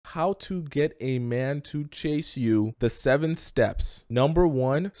how to get a man to chase you, the 7 steps. Number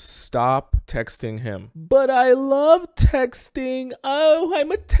 1, stop texting him. But I love texting. Oh,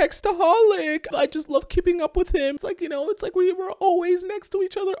 I'm a textaholic. I just love keeping up with him. It's like, it's like we were always next to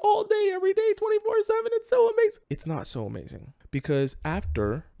each other all day, every day, 24/7. It's so amazing. It's not so amazing, because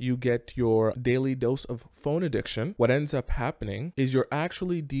after you get your daily dose of phone addiction, what ends up happening is you're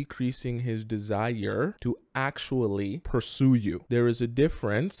actually decreasing his desire to actually pursue you. There is a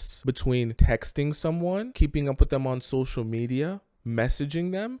difference between texting someone, keeping up with them on social media,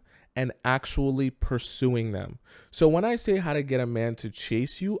 messaging them, and actually pursuing them. So when I say how to get a man to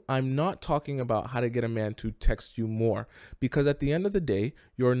chase you, I'm not talking about how to get a man to text you more, because at the end of the day,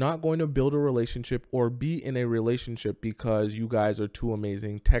 you're not going to build a relationship or be in a relationship because you guys are two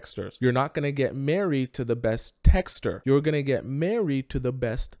amazing texters. You're not going to get married to the best texter. You're going to get married to the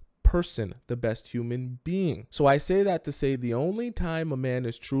best person, the best human being. So I say that to say the only time a man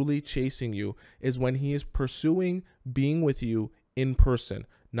is truly chasing you is when he is pursuing being with you in person.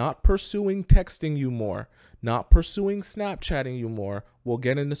 Not pursuing texting you more, not pursuing Snapchatting you more. We'll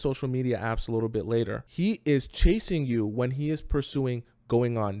get into social media apps a little bit later. He is chasing you when he is pursuing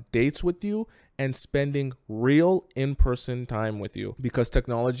going on dates with you and spending real in-person time with you, because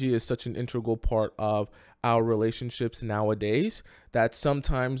technology is such an integral part of our relationships nowadays that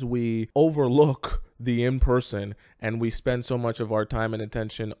sometimes we overlook the in-person and we spend so much of our time and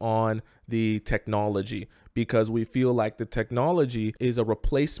attention on the technology because we feel like the technology is a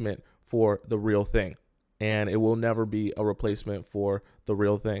replacement for the real thing. And it will never be a replacement for the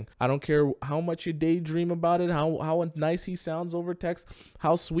real thing. I don't care how much you daydream about it, how nice he sounds over text,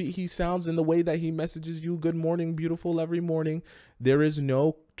 how sweet he sounds in the way that he messages you, good morning, beautiful, every morning. There is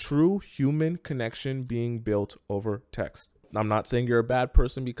no true human connection being built over text. I'm not saying you're a bad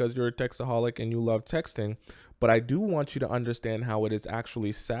person because you're a textaholic and you love texting, but I do want you to understand how it is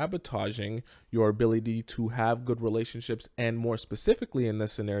actually sabotaging your ability to have good relationships, and more specifically in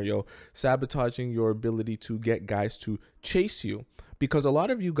this scenario, sabotaging your ability to get guys to chase you. Because a lot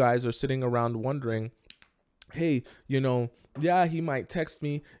of you guys are sitting around wondering, hey, yeah, he might text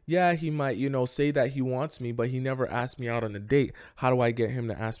me. Yeah, he might, say that he wants me, but he never asked me out on a date. How do I get him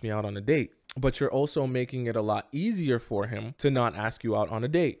to ask me out on a date? But you're also making it a lot easier for him to not ask you out on a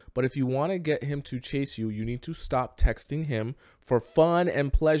date. But if you want to get him to chase you, you need to stop texting him for fun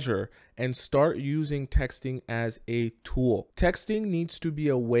and pleasure and start using texting as a tool. Texting needs to be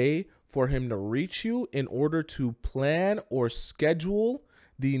a way for him to reach you in order to plan or schedule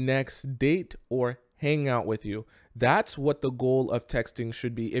the next date or hang out with you. That's what the goal of texting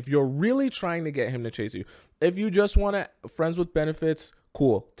should be. If you're really trying to get him to chase you, if you just want to friends with benefits,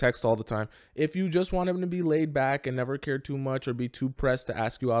 cool, text all the time. If you just want him to be laid back and never care too much or be too pressed to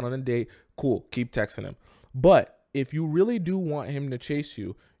ask you out on a date, cool, keep texting him. But if you really do want him to chase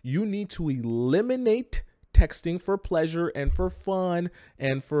you, you need to eliminate texting for pleasure and for fun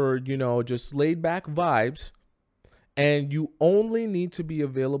and for, just laid back vibes. And you only need to be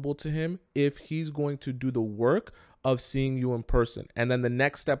available to him if he's going to do the work of seeing you in person. And then the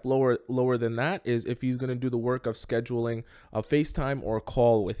next step lower than that is if he's going to do the work of scheduling a FaceTime or a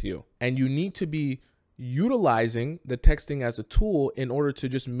call with you. And you need to be utilizing the texting as a tool in order to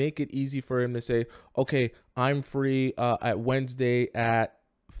just make it easy for him to say, okay, I'm free at Wednesday at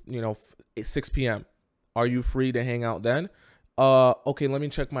 6 p.m. Are you free to hang out then? Okay, let me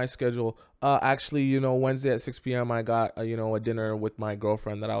check my schedule. Actually, Wednesday at 6 p.m. I got, a dinner with my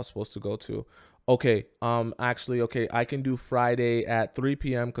girlfriend that I was supposed to go to. Okay, actually, okay, I can do Friday at 3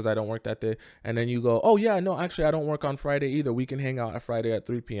 p.m. because I don't work that day. And then you go, oh yeah, no, actually, I don't work on Friday either. We can hang out at Friday at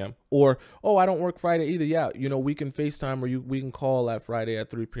 3 p.m. Or, oh, I don't work Friday either. Yeah, we can FaceTime or we can call at Friday at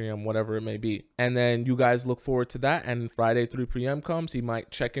 3 p.m., whatever it may be. And then you guys look forward to that. And Friday, 3 p.m. comes. He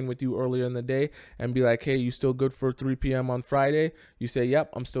might check in with you earlier in the day and be like, hey, you still good for 3 p.m. on Friday? You say, yep,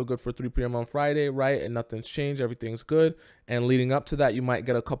 I'm still good for 3 p.m. on Friday, right? And nothing's changed. Everything's good. And leading up to that, you might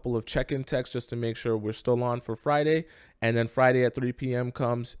get a couple of check-in texts just to make sure we're still on for Friday. And then Friday at 3 p.m.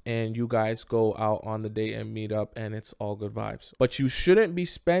 comes and you guys go out on the date and meet up and it's all good vibes. But you shouldn't be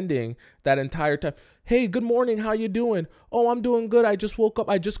spending that entire time. Hey, good morning. How you doing? Oh, I'm doing good. I just woke up.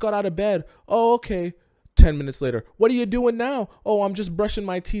 I just got out of bed. Oh, okay. 10 minutes later, what are you doing now? Oh, I'm just brushing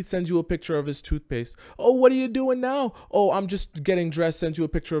my teeth. Sends you a picture of his toothpaste. Oh, what are you doing now? Oh, I'm just getting dressed. Sends you a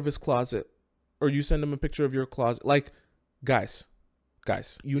picture of his closet. Or you send him a picture of your closet. Like, guys,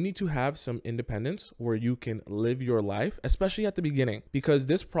 you need to have some independence where you can live your life, especially at the beginning, because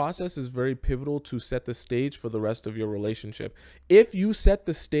this process is very pivotal to set the stage for the rest of your relationship. If you set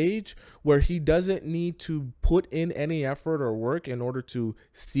the stage where he doesn't need to put in any effort or work in order to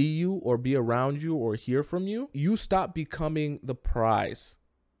see you or be around you or hear from you, you stop becoming the prize.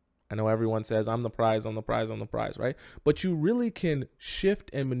 I know everyone says, I'm the prize, I'm the prize, I'm the prize, right? But you really can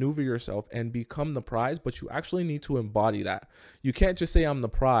shift and maneuver yourself and become the prize, but you actually need to embody that. You can't just say I'm the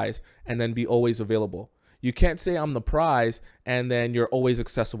prize and then be always available. You can't say I'm the prize and then you're always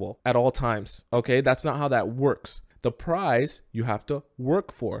accessible at all times, okay? That's not how that works. The prize you have to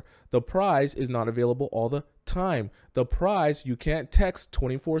work for. The prize is not available all the time. The prize you can't text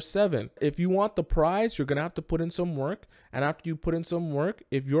 24/7. If you want the prize, you're gonna have to put in some work. And after you put in some work,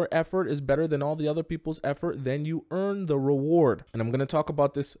 if your effort is better than all the other people's effort, then you earn the reward. And I'm gonna talk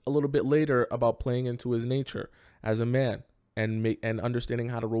about this a little bit later about playing into his nature as a man. And understanding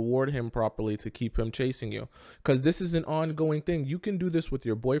how to reward him properly to keep him chasing you, because this is an ongoing thing. You can do this with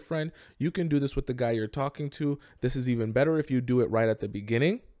your boyfriend. You can do this with the guy you're talking to. This is even better if you do it right at the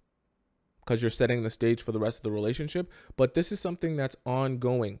beginning, because you're setting the stage for the rest of the relationship. But this is something that's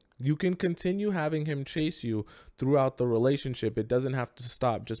ongoing. You can continue having him chase you throughout the relationship. It doesn't have to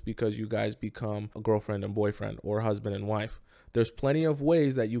stop just because you guys become a girlfriend and boyfriend or husband and wife. There's plenty of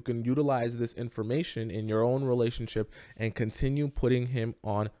ways that you can utilize this information in your own relationship and continue putting him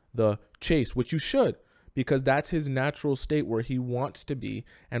on the chase, which you should, because that's his natural state where he wants to be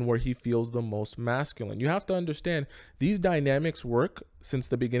and where he feels the most masculine. You have to understand these dynamics work since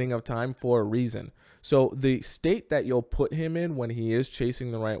the beginning of time for a reason. So the state that you'll put him in when he is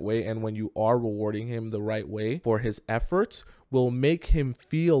chasing the right way and when you are rewarding him the right way for his efforts will make him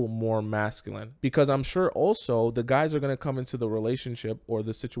feel more masculine, because I'm sure also the guys are going to come into the relationship or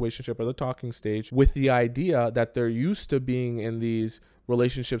the situationship or the talking stage with the idea that they're used to being in these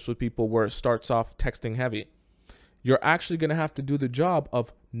relationships with people where it starts off texting heavy. You're actually going to have to do the job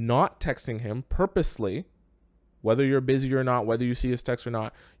of not texting him purposely, whether you're busy or not, whether you see his text or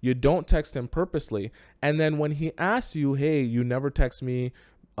not. You don't text him purposely. And then when he asks you, hey, you never text me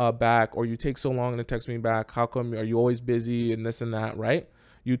back, or you take so long to text me back, how come, are you always busy and this and that, right?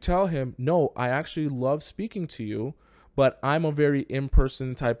 You tell him, no, I actually love speaking to you, but I'm a very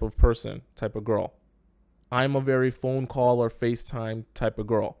in-person type of person, type of girl. I'm a very phone call or FaceTime type of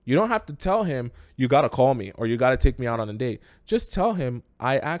girl. You don't have to tell him you got to call me or you got to take me out on a date. Just tell him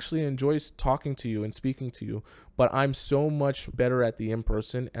I actually enjoy talking to you and speaking to you, but I'm so much better at the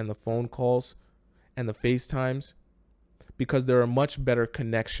in-person and the phone calls and the FaceTimes because they're a much better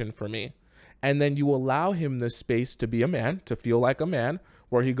connection for me. And then you allow him the space to be a man, to feel like a man,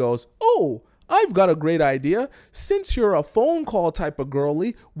 where he goes, oh, I've got a great idea. Since you're a phone call type of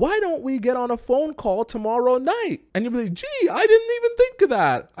girly, why don't we get on a phone call tomorrow night? And you'll be like, gee, I didn't even think of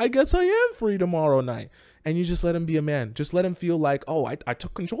that. I guess I am free tomorrow night. And you just let him be a man. Just let him feel like, oh, I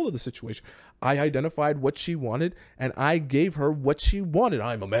took control of the situation. I identified what she wanted and I gave her what she wanted.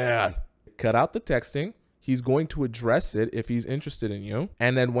 I'm a man. Cut out the texting. He's going to address it if he's interested in you.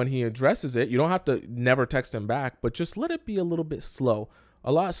 And then when he addresses it, you don't have to never text him back, but just let it be a little bit slow,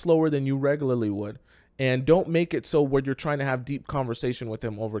 a lot slower than you regularly would. And don't make it so where you're trying to have deep conversation with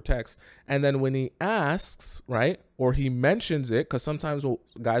him over text. And then when he asks, right, or he mentions it, because sometimes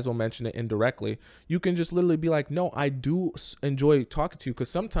guys will mention it indirectly, you can just literally be like, no, I do enjoy talking to you. Because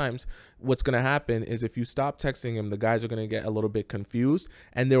sometimes what's going to happen is if you stop texting him, the guys are going to get a little bit confused.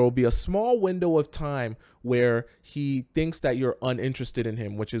 And there will be a small window of time where he thinks that you're uninterested in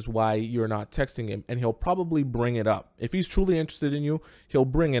him, which is why you're not texting him. And he'll probably bring it up. If he's truly interested in you, he'll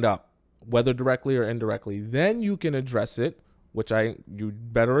bring it up, whether directly or indirectly. Then you can address it, you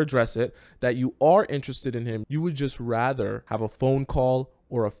better address it, that you are interested in him. You would just rather have a phone call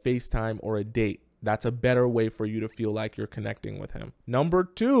or a FaceTime or a date. That's a better way for you to feel like you're connecting with him. Number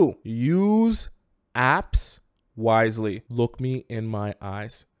 2, use apps wisely. Look me in my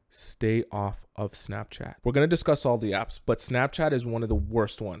eyes. Stay off of Snapchat. We're going to discuss all the apps, but Snapchat is one of the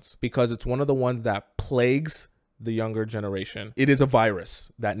worst ones because it's one of the ones that plagues the younger generation. It is a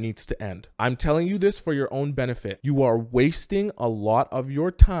virus that needs to end. I'm telling you this for your own benefit. You are wasting a lot of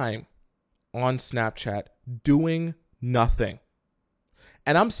your time on Snapchat doing nothing.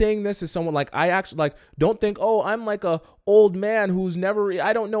 And I'm saying this as someone like, I actually don't think, oh, I'm like a old man who's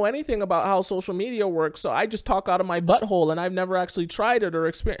I don't know anything about how social media works. So I just talk out of my butthole and I've never actually tried it or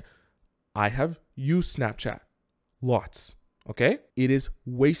experienced. I have used Snapchat lots. Okay. It is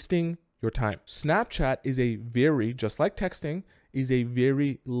wasting your time. Snapchat is just like texting, is a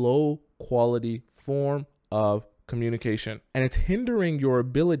very low quality form of communication. And it's hindering your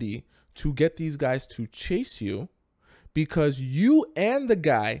ability to get these guys to chase you because you and the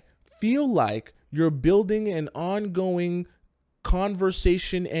guy feel like you're building an ongoing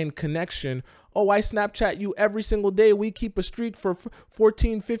conversation and connection. Oh, I Snapchat you every single day. We keep a streak for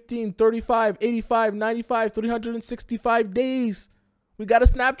 14, 15, 35, 85, 95, 365 days. We got a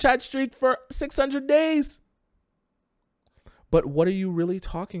Snapchat streak for 600 days. But what are you really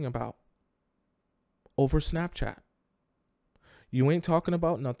talking about over Snapchat? You ain't talking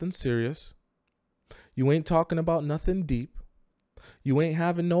about nothing serious. You ain't talking about nothing deep. You ain't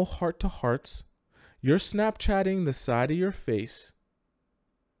having no heart-to-hearts. You're Snapchatting the side of your face,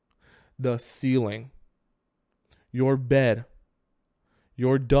 the ceiling, your bed,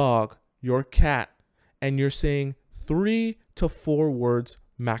 your dog, your cat, and you're saying 3 to 4 words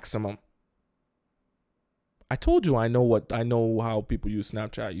maximum. I told you I know how people use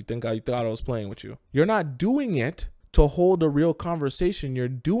Snapchat. You thought I was playing with you. You're not doing it to hold a real conversation. You're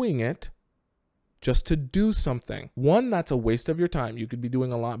doing it just to do something. One, that's a waste of your time. You could be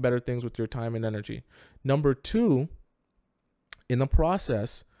doing a lot better things with your time and energy. Number 2, in the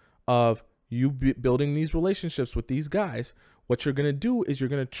process of you building these relationships with these guys, what you're going to do is you're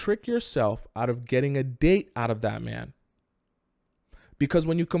going to trick yourself out of getting a date out of that man. Because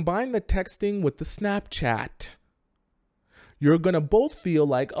when you combine the texting with the Snapchat, you're going to both feel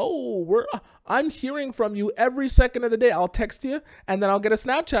like, oh, I'm hearing from you every second of the day. I'll text you and then I'll get a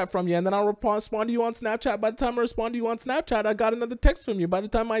Snapchat from you and then I'll respond to you on Snapchat. By the time I respond to you on Snapchat, I got another text from you. By the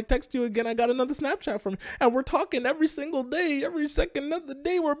time I text you again, I got another Snapchat from you. And we're talking every single day, every second of the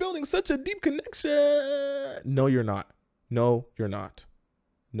day. We're building such a deep connection. No, you're not. No, you're not.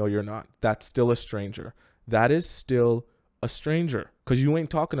 No, you're not. That's still a stranger. That is still a stranger because you ain't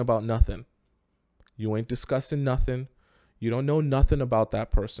talking about nothing. You ain't discussing nothing. You don't know nothing about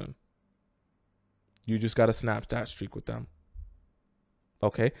that person. You just got a Snapchat streak with them.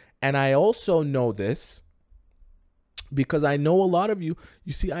 Okay. And I also know this because I know a lot of you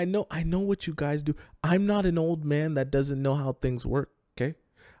see, I know what you guys do. I'm not an old man that doesn't know how things work. Okay.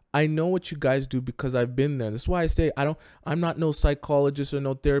 I know what you guys do because I've been there. That's why I say I'm not no psychologist or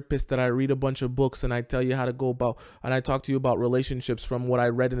no therapist that I read a bunch of books and I tell you how to go about, and I talk to you about relationships from what I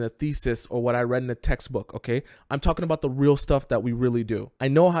read in a thesis or what I read in a textbook, okay? I'm talking about the real stuff that we really do. I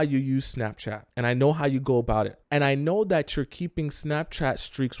know how you use Snapchat and I know how you go about it. And I know that you're keeping Snapchat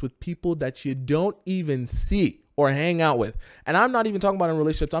streaks with people that you don't even see or hang out with. And I'm not even talking about in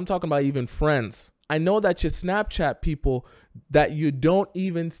relationships. I'm talking about even friends. I know that you Snapchat people that you don't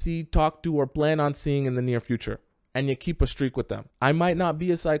even see, talk to, or plan on seeing in the near future, and you keep a streak with them. I might not be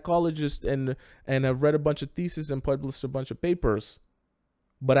a psychologist and have read a bunch of theses and published a bunch of papers,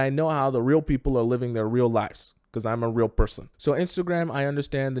 but I know how the real people are living their real lives because I'm a real person. So Instagram, I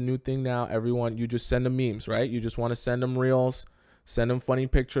understand the new thing now. Everyone, you just send them memes, right? You just want to send them reels, send them funny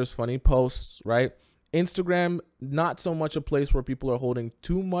pictures, funny posts, right? Instagram, not so much a place where people are holding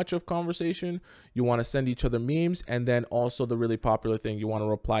too much of conversation. You want to send each other memes, and then also the really popular thing, you want to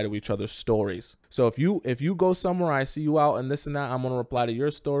reply to each other's stories. So if you go somewhere, I see you out and this and that, I'm going to reply to your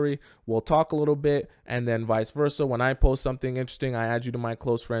story. We'll talk a little bit, and then vice versa. When I post something interesting, I add you to my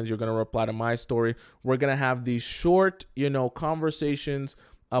close friends. You're going to reply to my story. We're going to have these short, conversations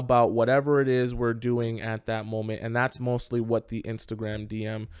about whatever it is we're doing at that moment. And that's mostly what the Instagram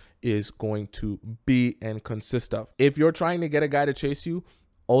DM is going to be and consist of. If you're trying to get a guy to chase you,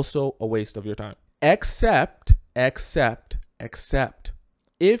 also a waste of your time. Except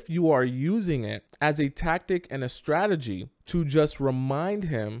if you are using it as a tactic and a strategy to just remind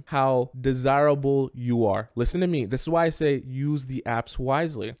him how desirable you are. Listen to me. This is why I say use the apps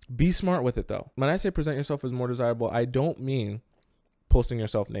wisely. Be smart with it though. When I say present yourself as more desirable, I don't mean posting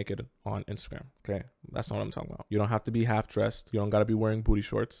yourself naked on Instagram. Okay. That's not what I'm talking about. You don't have to be half dressed. You don't got to be wearing booty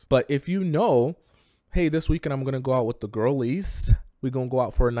shorts. But if you know, hey, this weekend I'm going to go out with the girlies. We're going to go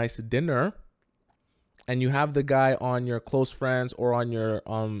out for a nice dinner. And you have the guy on your close friends or on your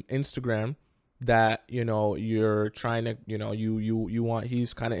Instagram that, you're trying to, you want,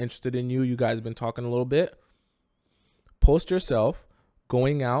 he's kind of interested in you. You guys have been talking a little bit. Post yourself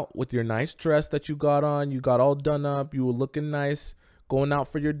going out with your nice dress that you got on. You got all done up. You were looking nice. Going out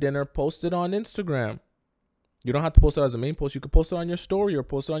for your dinner, post it on Instagram. You don't have to post it as a main post. You could post it on your story or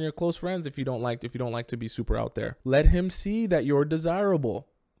post it on your close friends if you don't like to be super out there. Let him see that you're desirable.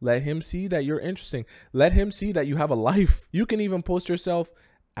 Let him see that you're interesting. Let him see that you have a life. You can even post yourself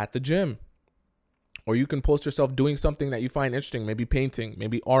at the gym, or you can post yourself doing something that you find interesting, maybe painting,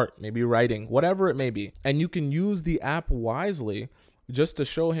 maybe art, maybe writing, whatever it may be. And you can use the app wisely just to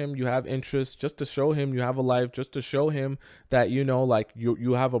show him you have interests, just to show him you have a life, just to show him that,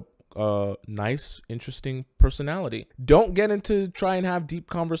 you have a nice, interesting personality. Don't get into try and have deep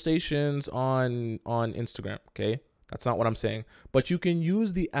conversations on Instagram, okay? That's not what I'm saying. But you can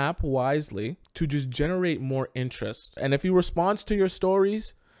use the app wisely to just generate more interest. And if he responds to your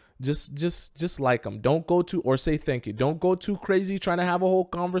stories, just like him. Don't go too, or say thank you. Don't go too crazy trying to have a whole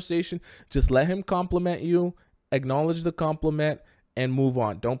conversation. Just let him compliment you, acknowledge the compliment, and move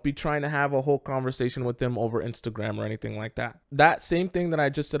on. Don't be trying to have a whole conversation with them over Instagram or anything like that. That same thing that I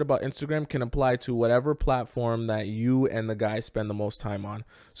just said about Instagram can apply to whatever platform that you and the guy spend the most time on.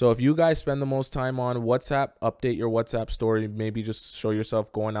 So if you guys spend the most time on WhatsApp, update your WhatsApp story. Maybe just show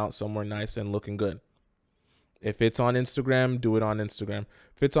yourself going out somewhere nice and looking good. If it's on Instagram, do it on Instagram.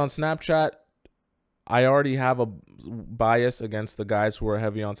 If it's on Snapchat, I already have a bias against the guys who are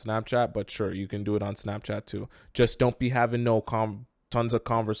heavy on Snapchat, but sure, you can do it on Snapchat too. Just don't be having tons of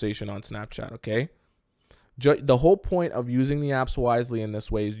conversation on Snapchat, okay? The whole point of using the apps wisely in this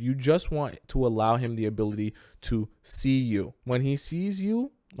way is you just want to allow him the ability to see you. When he sees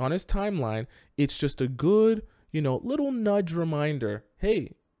you on his timeline, it's just a good, little nudge reminder.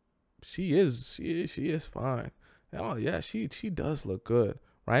 Hey, she is fine. Oh yeah, she does look good,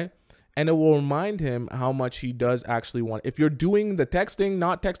 right? And it will remind him how much he does actually want. If you're doing the texting,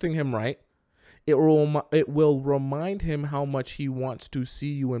 not texting him right, it will remind him how much he wants to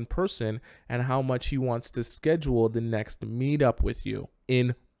see you in person and how much he wants to schedule the next meetup with you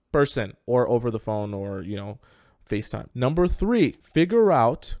in person or over the phone or, FaceTime. Number 3, figure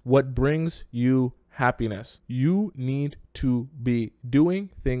out what brings you happiness. You need to be doing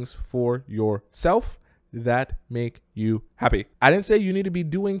things for yourself that make you happy. I didn't say you need to be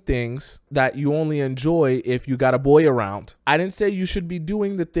doing things that you only enjoy if you got a boy around. I didn't say you should be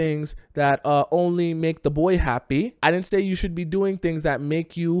doing the things that only make the boy happy. I didn't say you should be doing things that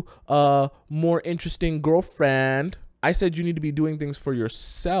make you a more interesting girlfriend. I said you need to be doing things for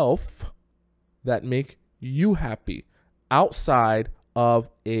yourself that make you happy outside of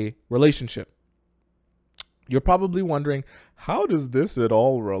a relationship. You're probably wondering, how does this at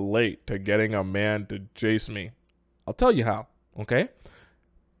all relate to getting a man to chase me? I'll tell you how, okay?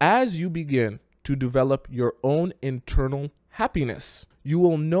 As you begin to develop your own internal happiness, you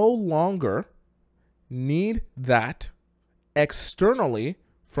will no longer need that externally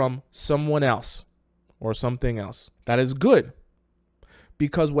from someone else or something else. That is good,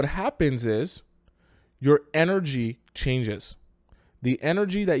 because what happens is your energy changes. The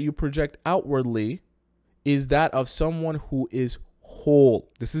energy that you project outwardly is that of someone who is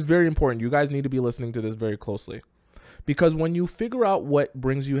whole. This is very important. You guys need to be listening to this very closely, because when you figure out what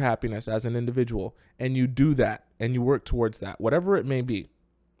brings you happiness as an individual and you do that and you work towards that, whatever it may be,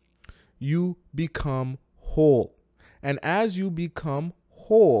 you become whole. And as you become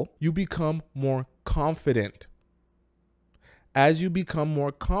whole, you become more confident. As you become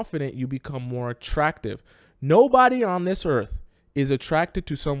more confident, you become more attractive. Nobody on this earth is attracted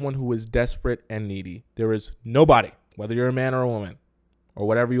to someone who is desperate and needy. There is nobody, whether you're a man or a woman or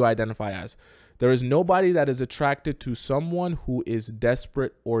whatever you identify as. There is nobody that is attracted to someone who is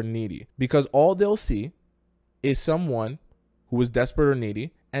desperate or needy, because all they'll see is someone who is desperate or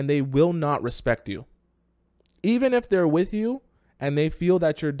needy, and they will not respect you. Even if they're with you and they feel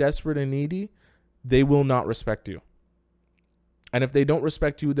that you're desperate and needy, they will not respect you. And if they don't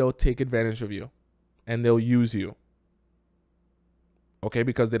respect you, they'll take advantage of you and they'll use you. Okay,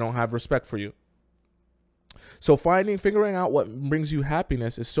 because they don't have respect for you. So figuring out what brings you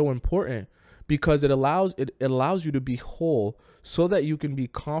happiness is so important, because it allows you to be whole so that you can be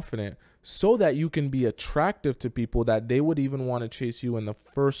confident, so that you can be attractive to people that they would even want to chase you in the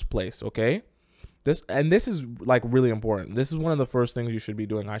first place, okay? This is like really important. This is one of the first things you should be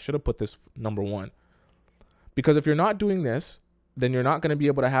doing. I should have put this number 1. Because if you're not doing this, then you're not going to be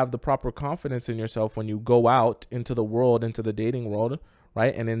able to have the proper confidence in yourself when you go out into the world, into the dating world,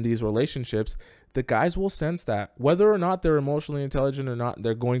 right? And in these relationships, the guys will sense that. Whether or not they're emotionally intelligent or not,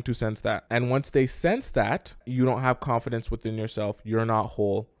 they're going to sense that. And once they sense that, you don't have confidence within yourself, you're not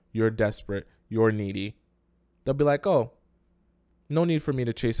whole, you're desperate, you're needy, they'll be like, oh, no need for me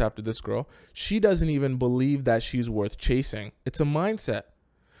to chase after this girl. She doesn't even believe that she's worth chasing. It's a mindset.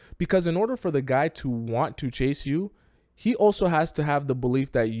 Because in order for the guy to want to chase you, he also has to have the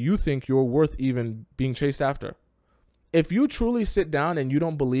belief that you think you're worth even being chased after. If you truly sit down and you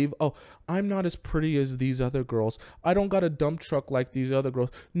don't believe, oh, I'm not as pretty as these other girls, I don't got a dump truck like these other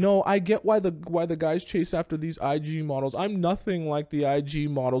girls. No, I get why the guys chase after these IG models. I'm nothing like the IG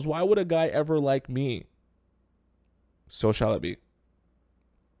models. Why would a guy ever like me? So shall it be.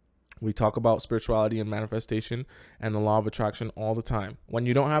 We talk about spirituality and manifestation and the law of attraction all the time. When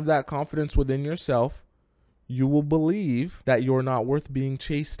you don't have that confidence within yourself, you will believe that you're not worth being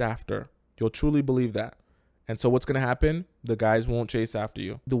chased after. You'll truly believe that. And so what's going to happen? The guys won't chase after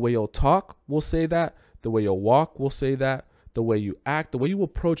you. The way you'll talk will say that. The way you'll walk will say that. The way you act, the way you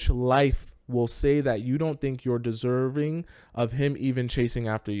approach life will say that you don't think you're deserving of him even chasing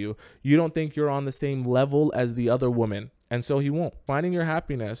after you. You don't think you're on the same level as the other woman. And so he won't. Finding your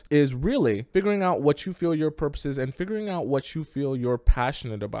happiness is really figuring out what you feel your purpose is and figuring out what you feel you're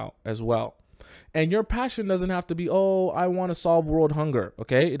passionate about as well. And your passion doesn't have to be, oh, I want to solve world hunger,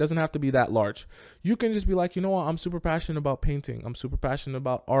 okay? It doesn't have to be that large. You can just be like, you know what? I'm super passionate about painting. I'm super passionate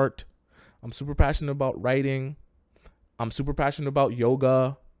about art. I'm super passionate about writing. I'm super passionate about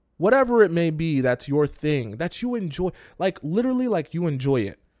yoga. Whatever it may be, that's your thing, that you enjoy. Like, literally, like, you enjoy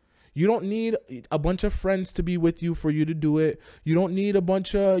it. You don't need a bunch of friends to be with you for you to do it. You don't need a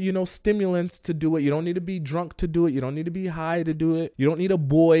bunch of, stimulants to do it. You don't need to be drunk to do it. You don't need to be high to do it. You don't need a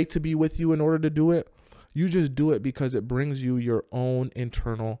boy to be with you in order to do it. You just do it because it brings you your own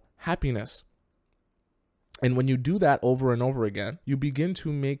internal happiness. And when you do that over and over again, you begin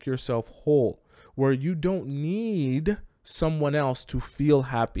to make yourself whole, where you don't need someone else to feel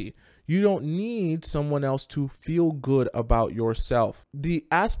happy. You don't need someone else to feel good about yourself. The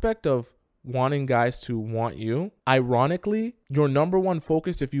aspect of wanting guys to want you, ironically, your number one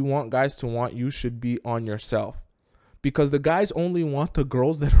focus if you want guys to want you should be on yourself. Because the guys only want the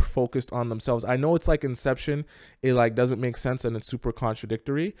girls that are focused on themselves. I know it's like Inception. It like doesn't make sense and it's super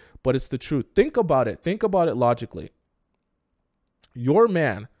contradictory, but it's the truth. Think about it. Think about it logically. Your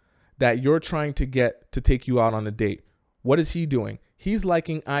man that you're trying to get to take you out on a date, what is he doing? He's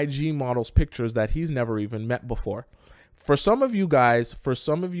liking IG models' pictures that he's never even met before. For some of you guys, for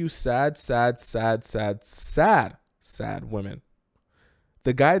some of you sad women,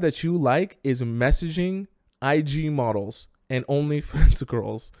 the guy that you like is messaging IG models and OnlyFans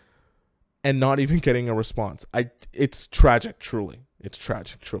girls and not even getting a response. It's tragic, truly. It's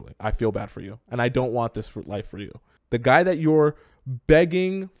tragic, truly. I feel bad for you. And I don't want this for life for you. The guy that you're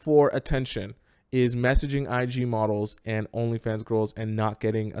begging for attention is messaging IG models and OnlyFans girls and not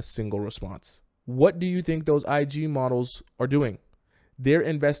getting a single response. What do you think those IG models are doing? They're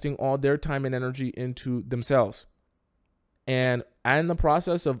investing all their time and energy into themselves. And in the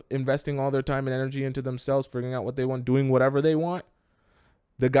process of investing all their time and energy into themselves, figuring out what they want, doing whatever they want,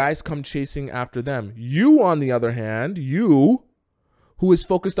 the guys come chasing after them. You, on the other hand, you who is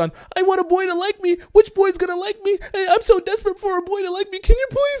focused on, I want a boy to like me. Which boy's gonna like me? Hey, I'm so desperate for a boy to like me. Can you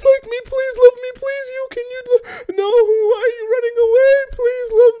please like me? Please love me. Please you. Can you? No, why are you running away?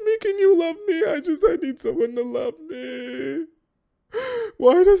 Please love me. Can you love me? I need someone to love me.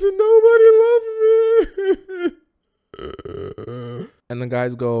 Why doesn't nobody love me? And the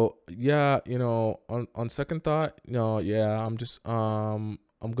guys go, yeah, on second thought, no, yeah, I'm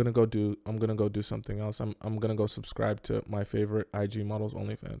gonna go do something else. I'm gonna go subscribe to my favorite IG models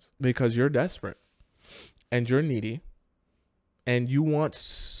OnlyFans, because you're desperate and you're needy and you want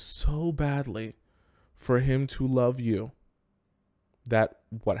so badly for him to love you that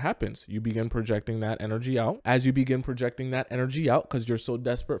what happens? You begin projecting that energy out. As you begin projecting that energy out, because you're so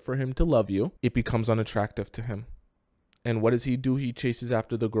desperate for him to love you, it becomes unattractive to him. And what does he do? He chases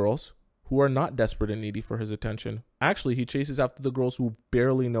after the girls who are not desperate and needy for his attention. Actually, he chases after the girls who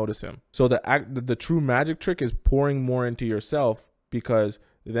barely notice him. So the true magic trick is pouring more into yourself, because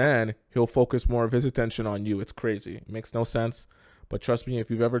then he'll focus more of his attention on you. It's crazy. It makes no sense. But trust me, if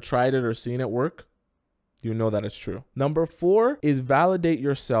you've ever tried it or seen it work, you know that it's true. Number 4 is validate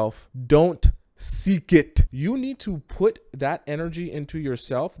yourself. Don't seek it. You need to put that energy into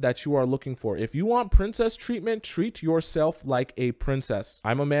yourself that you are looking for. If you want princess treatment, treat yourself like a princess.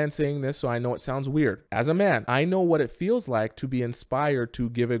 I'm a man saying this, so I know it sounds weird. As a man, I know what it feels like to be inspired to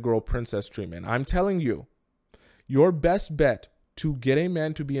give a girl princess treatment. I'm telling you, your best bet to get a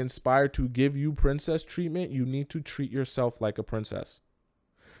man to be inspired to give you princess treatment, you need to treat yourself like a princess.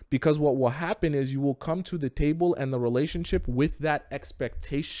 Because what will happen is you will come to the table and the relationship with that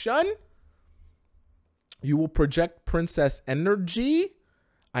expectation. You will project princess energy.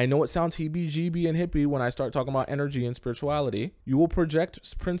 I know it sounds heebie-jeebie and hippie when I start talking about energy and spirituality. You will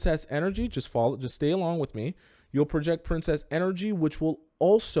project princess energy. Just stay along with me. You'll project princess energy, which will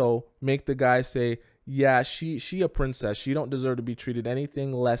also make the guy say, yeah, she a princess. She don't deserve to be treated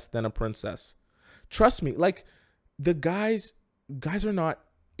anything less than a princess. Trust me, like, the guys are not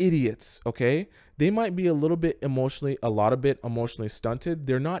idiots, okay? They might be a lot of bit emotionally stunted.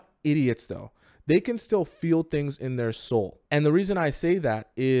 They're not idiots though. They can still feel things in their soul. And the reason I say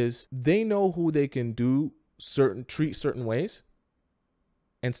that is they know who they can treat certain ways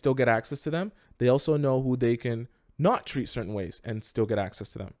and still get access to them. They also know who they can not treat certain ways and still get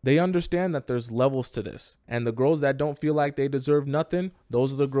access to them. They understand that there's levels to this. And the girls that don't feel like they deserve nothing,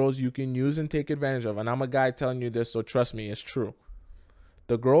 those are the girls you can use and take advantage of. And I'm a guy telling you this, so trust me, it's true.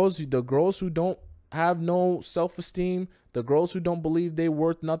 The girls who don't have no self-esteem, the girls who don't believe they're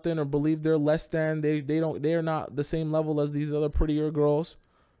worth nothing or believe they're less than, they're not the same level as these other prettier girls.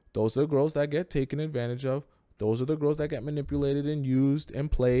 Those are girls that get taken advantage of Those are the girls that get manipulated and used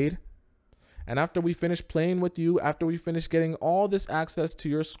and played. And after we finish playing with you, after we finish getting all this access to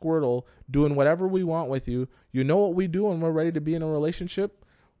your Squirtle, doing whatever we want with you, you know what we do when we're ready to be in a relationship?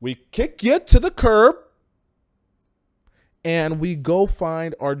 We kick you to the curb and we go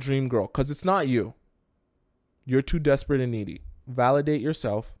find our dream girl, because it's not you. You're too desperate and needy. Validate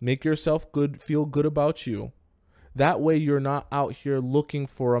yourself. Make yourself good, feel good about you. That way you're not out here looking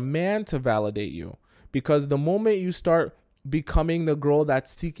for a man to validate you. Because the moment you start becoming the girl that's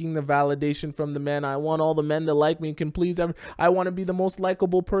seeking the validation from the man, I want all the men to like me, can please ever, I want to be the most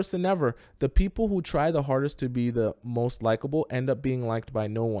likable person ever. The people who try the hardest to be the most likable end up being liked by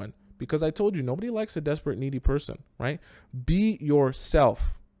no one. Because I told you, nobody likes a desperate, needy person, right? Be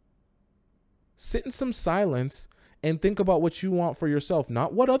yourself. Sit in some silence and think about what you want for yourself,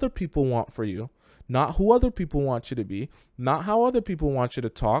 not what other people want for you, not who other people want you to be, not how other people want you to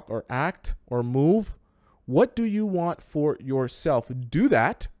talk or act or move. What do you want for yourself? Do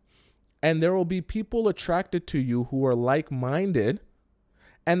that, and there will be people attracted to you who are like-minded,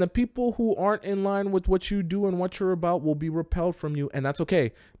 and the people who aren't in line with what you do and what you're about will be repelled from you, and that's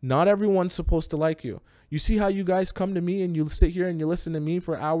okay. Not everyone's supposed to like you. You see how you guys come to me and you sit here and you listen to me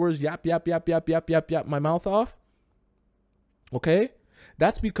for hours, yap, yap, yap, yap, yap, yap, yap, my mouth off? Okay?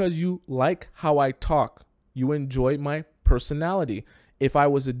 That's because you like how I talk. You enjoy my personality. If I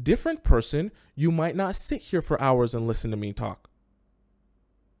was a different person, you might not sit here for hours and listen to me talk,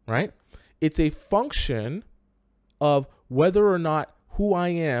 right? It's a function of whether or not who I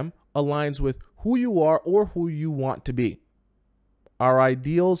am aligns with who you are or who you want to be. Our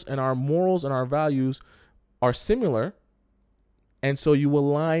ideals and our morals and our values are similar, and so you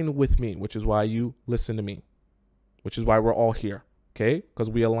align with me, which is why you listen to me, which is why we're all here, okay? Because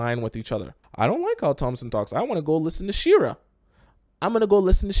we align with each other. I don't like how Tomisin talks. I want to go listen to Shira. I'm going to go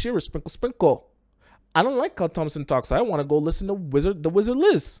listen to Shira, Sprinkle Sprinkle. I don't like how Tomisin talks. I want to go listen to the Wizard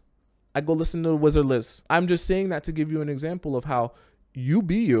Liz. I go listen to Wizard Liz. I'm just saying that to give you an example of how you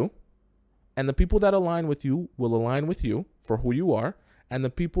be you, and the people that align with you will align with you for who you are, and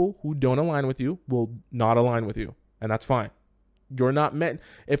the people who don't align with you will not align with you, and that's fine. You're not meant.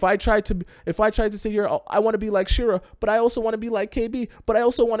 If I tried to say here, oh, I want to be like Shira, but I also want to be like KB, but I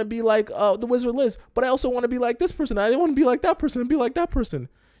also want to be like the Wizard Liz, but I also want to be like this person. I want to be like that person and be like that person.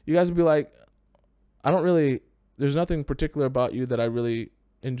 You guys would be like, there's nothing particular about you that I really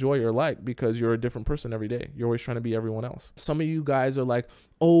enjoy or like, because you're a different person every day. You're always trying to be everyone else. Some of you guys are like,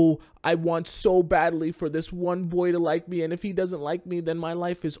 oh, I want so badly for this one boy to like me, and if he doesn't like me, then my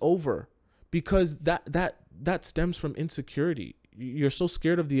life is over. Because that stems from insecurity. You're so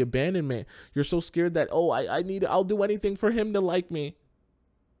scared of the abandonment. You're so scared that, oh, I'll do anything for him to like me.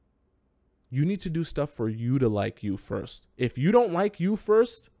 You need to do stuff for you to like you first. If you don't like you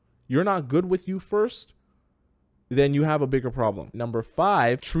first, you're not good with you first, then you have a bigger problem. Number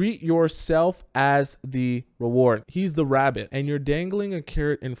 5, treat yourself as the reward. He's the rabbit, and you're dangling a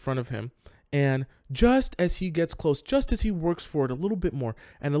carrot in front of him. And just as he gets close, just as he works for it a little bit more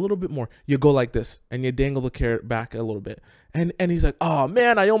and a little bit more, you go like this and you dangle the carrot back a little bit. And he's like, oh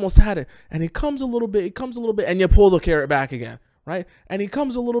man, I almost had it. And he comes a little bit, and you pull the carrot back again, right? And he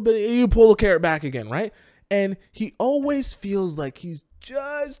comes a little bit, and you pull the carrot back again, right? And he always feels like he's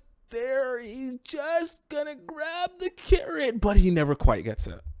just there. He's just gonna grab the carrot, but he never quite gets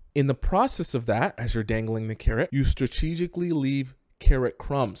it. In the process of that, as you're dangling the carrot, you strategically leave carrot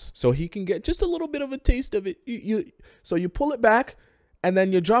crumbs so he can get just a little bit of a taste of it. So you pull it back, and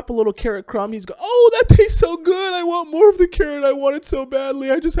then you drop a little carrot crumb. He's go, oh, that tastes so good. I want more of the carrot. I want it so badly.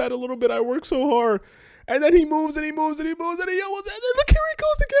 I just had a little bit. I worked so hard. And then he moves and he moves and he moves and he almost, and then the carrot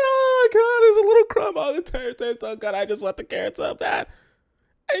goes again. Oh my God, there's a little crumb. Oh, the carrot tastes so good. I just want the carrot so bad.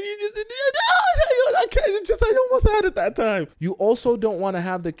 And you just, I almost had it that time. You also don't want to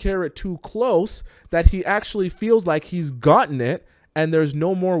have the carrot too close that he actually feels like he's gotten it and there's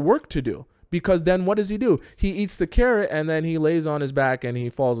no more work to do. Because then what does he do? He eats the carrot and then he lays on his back and he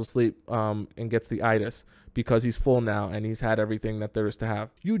falls asleep and gets the itis because he's full now and he's had everything that there is to have.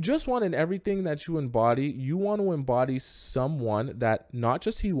 You just want in everything that you embody, you want to embody someone that not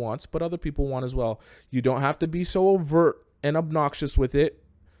just he wants, but other people want as well. You don't have to be so overt and obnoxious with it.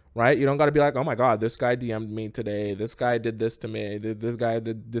 Right? You don't got to be like, oh my God, this guy DM'd me today. This guy did this to me. This guy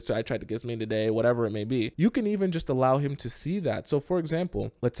did this. I tried to kiss me today, whatever it may be. You can even just allow him to see that. So for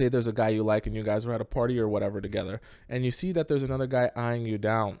example, let's say there's a guy you like and you guys are at a party or whatever together, and you see that there's another guy eyeing you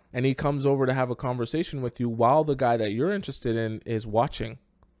down and he comes over to have a conversation with you while the guy that you're interested in is watching.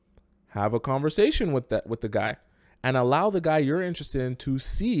 Have a conversation with the guy and allow the guy you're interested in to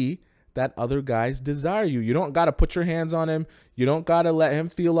see that other guys desire you. You don't got to put your hands on him. You don't got to let him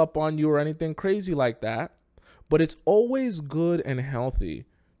feel up on you or anything crazy like that. But it's always good and healthy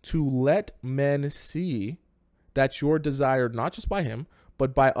to let men see that you're desired, not just by him,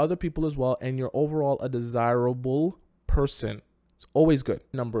 but by other people as well, and you're overall a desirable person. It's always good.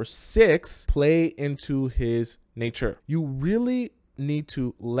 Number 6, play into his nature. You really need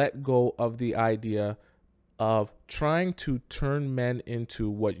to let go of the idea of trying to turn men into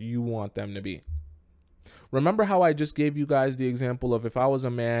what you want them to be. Remember how I just gave you guys the example of if I was a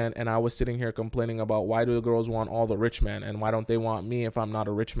man and I was sitting here complaining about why do the girls want all the rich men and why don't they want me if I'm not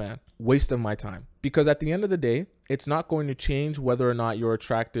a rich man? Waste of my time. Because at the end of the day, it's not going to change whether or not you're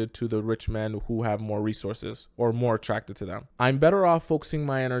attracted to the rich men who have more resources or more attracted to them. I'm better off focusing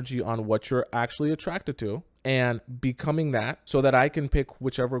my energy on what you're actually attracted to and becoming that so that I can pick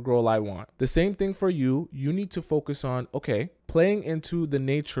whichever girl I want. The same thing for you. You need to focus on, okay, playing into the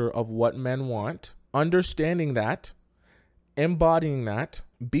nature of what men want, understanding that, embodying that,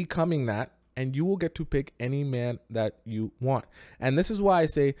 becoming that, and you will get to pick any man that you want. And this is why I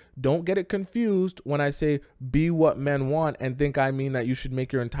say, don't get it confused when I say be what men want and think I mean that you should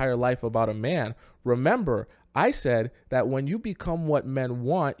make your entire life about a man. Remember, I said that when you become what men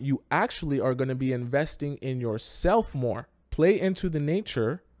want, you actually are going to be investing in yourself more. Play into the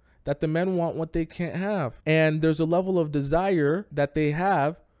nature that the men want what they can't have. And there's a level of desire that they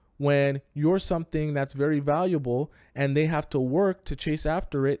have when you're something that's very valuable and they have to work to chase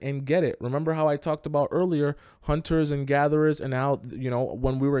after it and get it. Remember how I talked about earlier, hunters and gatherers, and how, you know,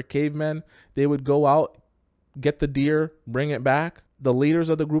 when we were cavemen, they would go out, get the deer, bring it back. The leaders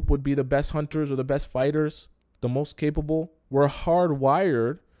of the group would be the best hunters or the best fighters, the most capable. We're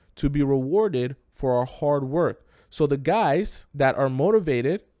hardwired to be rewarded for our hard work. So the guys that are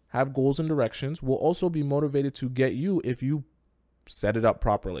motivated, have goals and directions, will also be motivated to get you if you set it up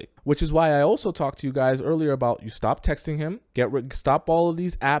properly. Which is why I also talked to you guys earlier about you stop texting him, stop all of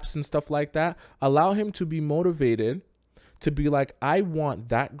these apps and stuff like that. Allow him to be motivated to be like, I want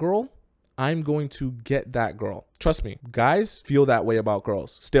that girl. I'm going to get that girl. Trust me, guys feel that way about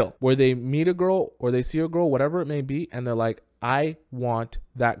girls still, where they meet a girl or they see a girl, whatever it may be, and they're like, I want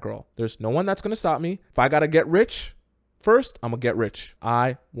that girl. There's no one that's going to stop me. If I got to get rich first, I'm going to get rich.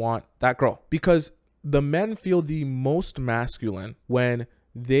 I want that girl. Because the men feel the most masculine when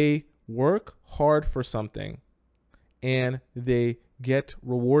they work hard for something and they get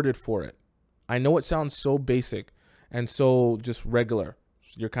rewarded for it. I know it sounds so basic and so just regular.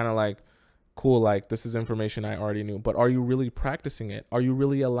 You're kind of like, cool, like this is information I already knew, but are you really practicing it? Are you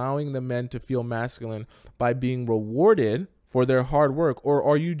really allowing the men to feel masculine by being rewarded for their hard work? Or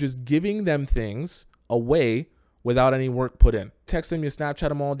are you just giving them things away without any work put in? Text him, you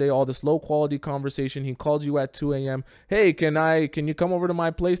Snapchat him all day, all this low quality conversation. He calls you at 2 a.m. Hey, can you come over to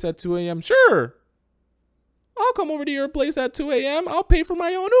my place at 2 a.m.? Sure. I'll come over to your place at 2 a.m. I'll pay for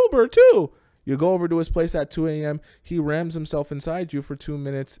my own Uber too. You go over to his place at 2 a.m. He rams himself inside you for 2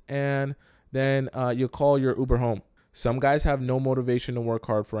 minutes and then you call your Uber home. Some guys have no motivation to work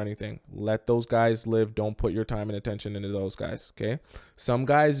hard for anything. Let those guys live. Don't put your time and attention into those guys, okay? Some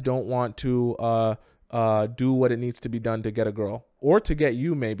guys don't want to do what it needs to be done to get a girl or to get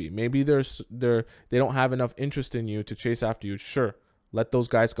you. Maybe they don't have enough interest in you to chase after you. Sure, let those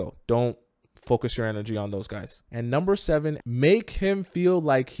guys go. Don't focus your energy on those guys. And number 7, make him feel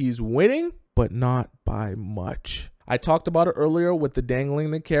like he's winning, but not by much. I talked about it earlier with the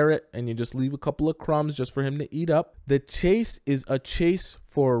dangling the carrot and you just leave a couple of crumbs just for him to eat up. The chase is a chase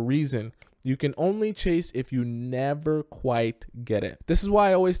for a reason. You can only chase if you never quite get it. This is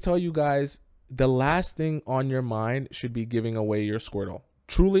why I always tell you guys, the last thing on your mind should be giving away your Squirtle.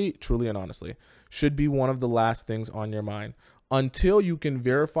 Truly, truly, and honestly, should be one of the last things on your mind. Until you can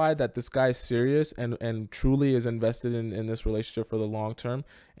verify that this guy's serious and truly is invested in this relationship for the long term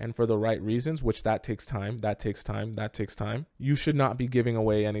and for the right reasons, which that takes time, you should not be giving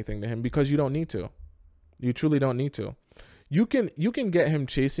away anything to him because you don't need to. You truly don't need to. You can get him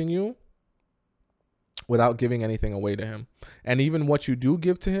chasing you without giving anything away to him. And even what you do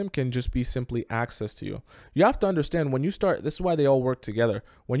give to him can just be simply access to you. You have to understand when you start, this is why they all work together.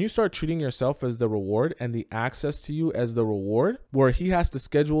 When you start treating yourself as the reward and the access to you as the reward, where he has to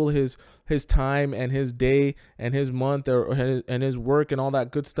schedule his time and his day and his month and his work and all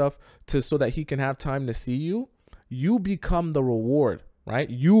that good stuff so that he can have time to see you, you become the reward, right?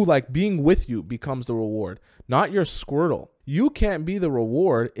 You, like, being with you becomes the reward, not your Squirtle. You can't be the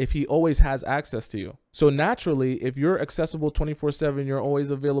reward if he always has access to you. So naturally, if you're accessible 24/7, you're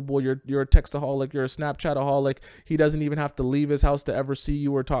always available, you're a textaholic, you're a Snapchataholic, he doesn't even have to leave his house to ever see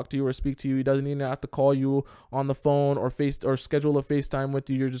you or talk to you or speak to you. He doesn't even have to call you on the phone or schedule a FaceTime with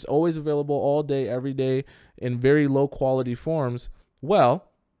you. You're just always available all day, every day in very low quality forms. Well,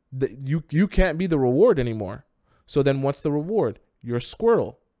 you can't be the reward anymore. So then what's the reward? Your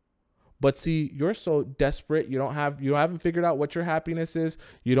Squirtle. But see, you're so desperate. You haven't figured out what your happiness is.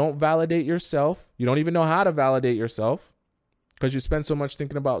 You don't validate yourself. You don't even know how to validate yourself because you spend so much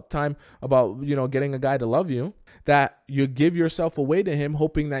thinking about getting a guy to love you that you give yourself away to him,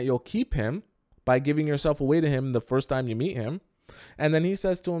 hoping that you'll keep him by giving yourself away to him the first time you meet him. And then he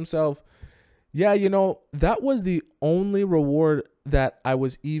says to himself, yeah, that was the only reward that I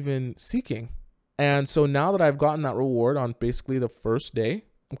was even seeking. And so now that I've gotten that reward on basically the first day,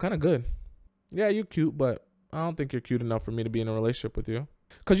 I'm kind of good. Yeah, you're cute, but I don't think you're cute enough for me to be in a relationship with you.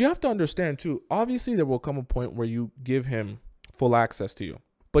 Because you have to understand too, obviously there will come a point where you give him full access to you.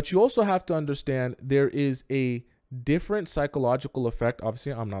 But you also have to understand there is a different psychological effect.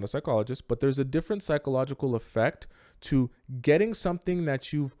 Obviously, I'm not a psychologist, but there's a different psychological effect to getting something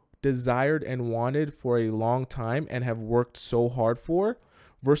that you've desired and wanted for a long time and have worked so hard for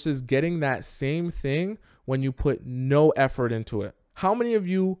versus getting that same thing when you put no effort into it. How many of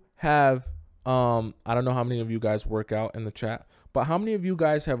you have, I don't know how many of you guys work out in the chat, but how many of you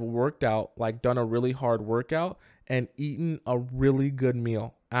guys have worked out, like done a really hard workout and eaten a really good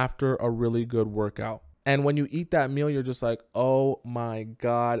meal after a really good workout? And when you eat that meal, you're just like, oh my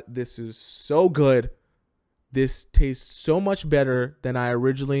God, this is so good. This tastes so much better than I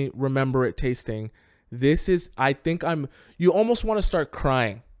originally remember it tasting. You almost want to start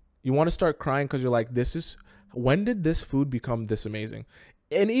crying. You want to start crying because you're like, when did this food become this amazing?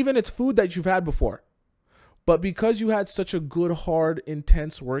 And even it's food that you've had before. But because you had such a good, hard,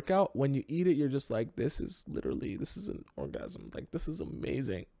 intense workout, when you eat it, you're just like, this is an orgasm. Like, this is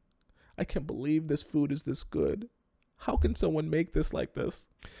amazing. I can't believe this food is this good. How can someone make this like this?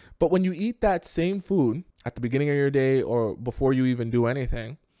 But when you eat that same food at the beginning of your day or before you even do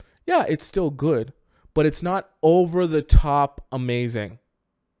anything, yeah, it's still good, but it's not over the top amazing.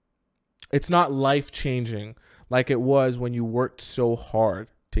 It's not life-changing like it was when you worked so hard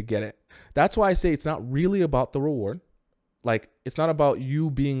to get it. That's why I say it's not really about the reward. Like, it's not about you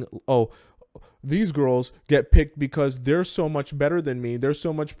being, oh, these girls get picked because they're so much better than me. They're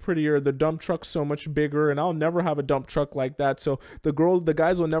so much prettier. The dump truck's so much bigger, and I'll never have a dump truck like that. So the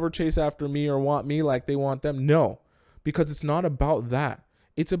guys will never chase after me or want me like they want them. No, because it's not about that.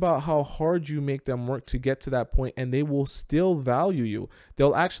 It's about how hard you make them work to get to that point, and they will still value you.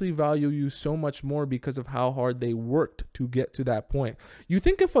 They'll actually value you so much more because of how hard they worked to get to that point. You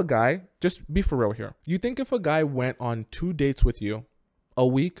think if a guy, just be for real here, you think if a guy went on 2 dates with you a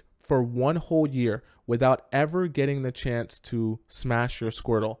week for 1 whole year without ever getting the chance to smash your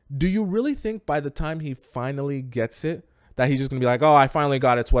Squirtle, do you really think by the time he finally gets it, that he's just gonna be like, oh, I finally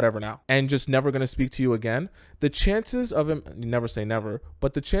got it, it's whatever now, and just never gonna speak to you again? The chances of him, you never say never,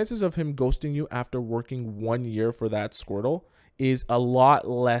 but the chances of him ghosting you after working 1 year for that Squirtle is a lot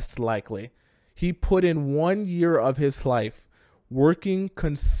less likely. He put in 1 year of his life working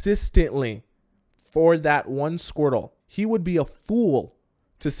consistently for that one Squirtle. He would be a fool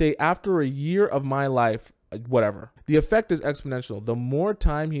to say after a year of my life, whatever. The effect is exponential. The more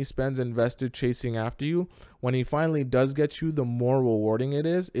time he spends invested chasing after you, when he finally does get you, the more rewarding it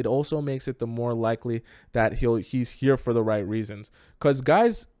is. It also makes it the more likely that he's here for the right reasons. Because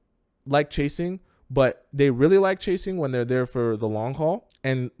guys like chasing, but they really like chasing when they're there for the long haul.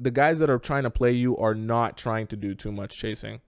 And the guys that are trying to play you are not trying to do too much chasing.